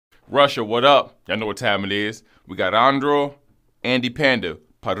Russia, what up? Y'all know what time it is. We got Andro, Panda,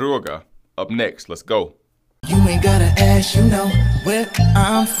 Podruga up next. Let's go. You ain't gotta ask, you know where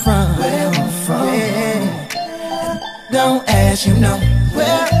I'm from. Yeah. Don't ask, you know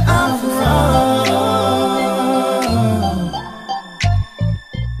where I'm from.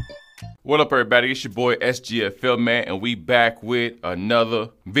 What up, everybody? It's your boy SGFL, man, and we back with another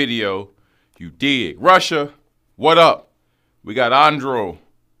video. You dig? Russia, what up? We got Andro,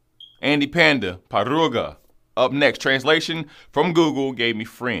 Panda, Podruga up next. Translation from Google gave me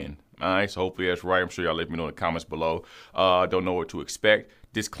friend. All right, so hopefully that's right. I'm sure y'all let me know in the comments below. Don't know what to expect.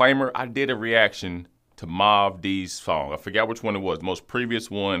 Disclaimer, I did a reaction to mav-d's song. I forgot which one it was. The most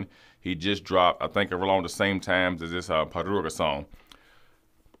previous one he just dropped, I think along the same time as this Podruga song.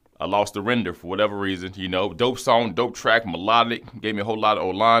 I lost the render for whatever reason, you know. Dope song, dope track, melodic. Gave me a whole lot of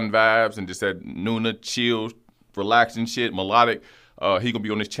Olan vibes and just that Nuna, chill, relaxing shit, melodic. He gonna be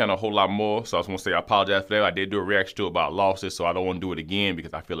on this channel a whole lot more, so I just want to say I apologize for that. I did do a reaction to it, but I lost it, so I don't want to do it again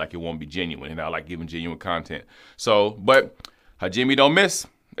because I feel like it won't be genuine, and I like giving genuine content. So, but Jimmy don't miss.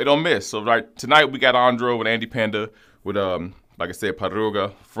 They don't miss. So right tonight we got Andro with Panda with like I said,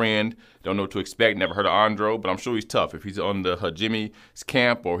 Podruga, friend. Don't know what to expect. Never heard of Andro, but I'm sure he's tough. If he's on the Jimmy's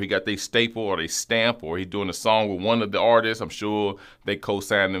camp, or he got their staple or they stamp, or he's doing a song with one of the artists, I'm sure they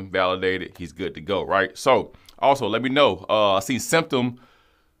co-signed him, validated. He's good to go, right? So also let me know. I seen Symptom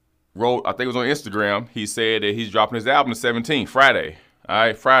wrote, I think it was on Instagram. He said that he's dropping his album the 17th, Friday. All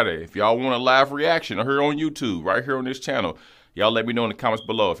right, Friday. If y'all want a live reaction, or here on YouTube, right here on this channel, y'all let me know in the comments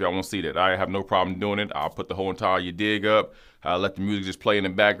below if y'all want to see that. I have no problem doing it. I'll put the whole entire You Dig up. I'll let the music just play in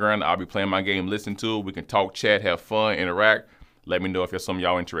the background. I'll be playing my game, listen to it. We can talk, chat, have fun, interact. Let me know if there's something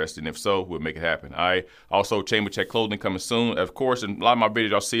y'all interested in. If so, we'll make it happen. All right. Also, Chamber Check clothing coming soon. Of course, in a lot of my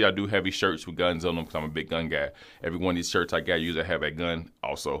videos y'all see, I do heavy shirts with guns on them because I'm a big gun guy. Every one of these shirts I got, usually have a gun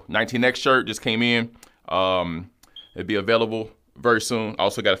also. 19X shirt just came in. It'll be available very soon. I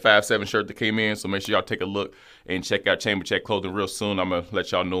also got a 5.7 shirt that came in, so make sure y'all take a look and check out Chamber Check clothing real soon. I'm gonna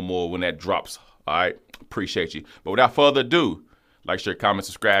let y'all know more when that drops. All right, appreciate you. But without further ado, like, share, comment,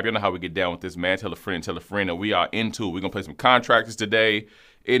 subscribe. You know how we get down with this, man. Tell a friend, and we are into it. We're gonna play some Contractors today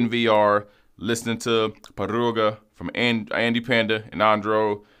in VR, listening to Podruga from Panda and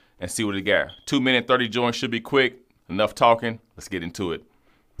Andro, and see what it got. 2 minute 30 joint should be quick. Enough talking. Let's get into it.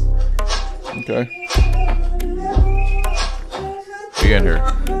 Okay. We in here.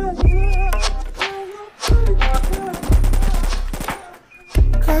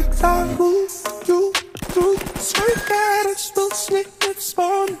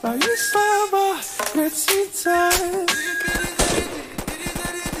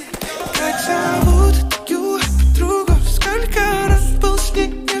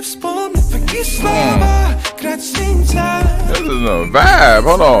 This is a vibe,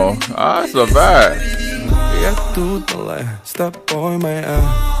 hold on. That's a vibe. Я тут, малая, с тобой моя.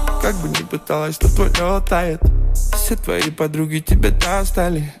 Как бы ни пыталась, то твое тает. Все твои подруги тебя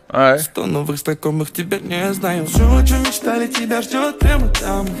достали. 100 новых знакомых теперь не знаю. Все, о чем мечтали, тебя ждет прямо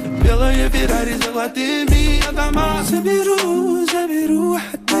там. Белое Феррари, золотыми дома. Заберу,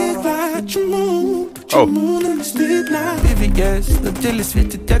 отвыкла. Почему нам не стыдно? VVS, на теле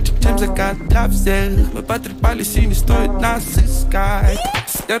светит ярче, чем закат для всех. Мы потрепались и не стоит нас искать.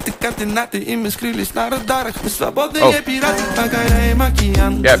 Стерты координаты, и мы скрылись на радарах. Мы свободные пираты, покоряем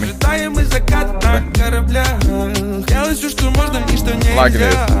океан. Летаем из заката на кораблях. Делай все, что можно и что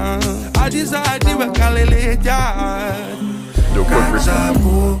нельзя. Один за одним вокалы летят.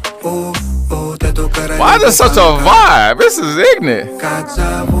 Why is this such a vibe? This is ignorant. Как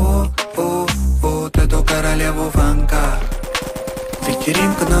зовут эту королеву фанка?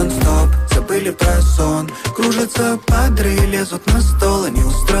 Вечеринка нон-стоп, забыли про сон. Кружатся падры, лезут на стол. Они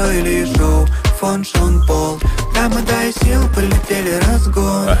устроили шоу, фон шон пол. Дамы, дай сил, полетели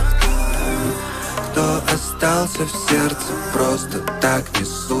разгон. Кто остался в сердце, просто так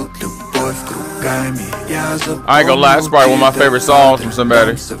несут любовь кругами. Я запомнил. I ain't gonna lie, that's probably one of my favorite songs from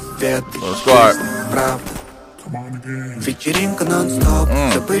somebody. Squad. Вечеринка нон-стоп,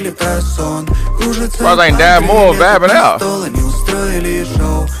 забыли про сон. Кружатся Brothers ain't that more vabbing out. они устроили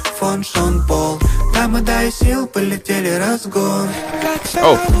шоу, фон шон пол. Дамы, дай сил, полетели разгон. Как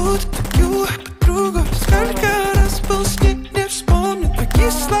зовут твою подругу? Сколько раз был с ней, не вспомню такие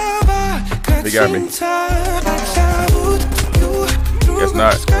слова. He got me. Guess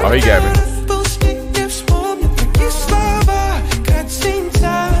not. Oh, he got me.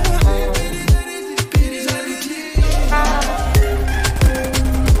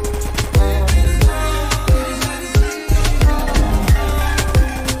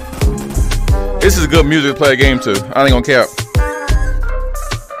 This is good music to play a game to. I ain't gonna cap.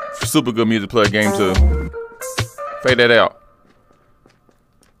 super good music to play a game to. Fade that out.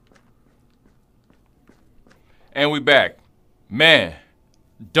 And we back. Man,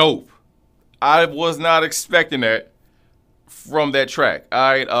 dope. I was not expecting that from that track.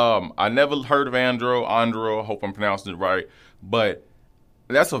 I never heard of Andro. I hope I'm pronouncing it right. But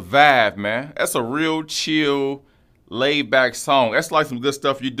that's a vibe, man. That's a real chill, laid-back song. That's like some good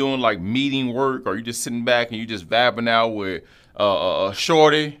stuff you're doing, like meeting work, or you just sitting back and you just vibing out with a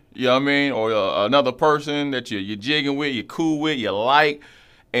shorty, you know what I mean, or another person that you're jigging with, you're cool with, you like.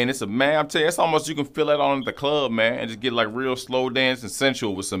 And it's man, I'm telling you, it's almost you can feel that on at the club, man, and just get like real slow dance and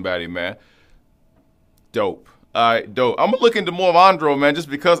sensual with somebody, man. Dope. All right, dope. I'm gonna look into more of Andro, man, just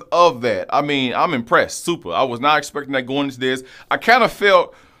because of that. I mean, I'm impressed. Super. I was not expecting that going into this. I kind of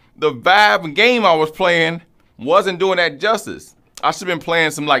felt the vibe and game I was playing wasn't doing that justice. I should have been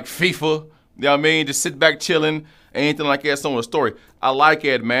playing some like FIFA, you know what I mean? Just sit back chilling, anything like that, some of the story. I like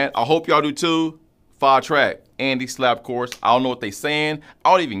it, man. I hope y'all do too. Fire track. Andy slap chorus. I don't know what they saying.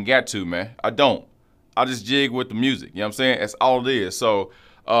 I don't even get to, man. I don't. I just jig with the music. You know what I'm saying? That's all it is. So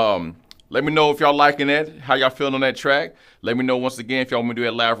let me know if y'all liking that, how y'all feeling on that track. Let me know once again if y'all want me to do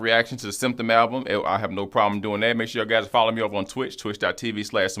a live reaction to the Symptom album. I have no problem doing that. Make sure y'all guys follow me over on Twitch,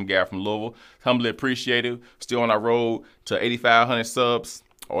 twitch.tv/SomeGuyFromLouisville. Humbly appreciate it. Still on our road to 8,500 subs,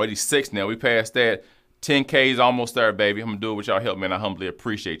 or 86 now. We passed that. 10K is almost there, baby. I'm going to do it with y'all help, man. I humbly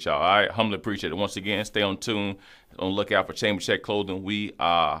appreciate y'all, all right? Humbly appreciate it. Once again, stay on tune. On the lookout for Chamber Check Clothing. We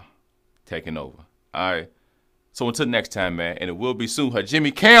are taking over, all right? So until next time, man, and it will be soon. Her Jimmy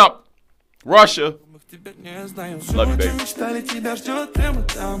Camp, Russia. Love you, baby.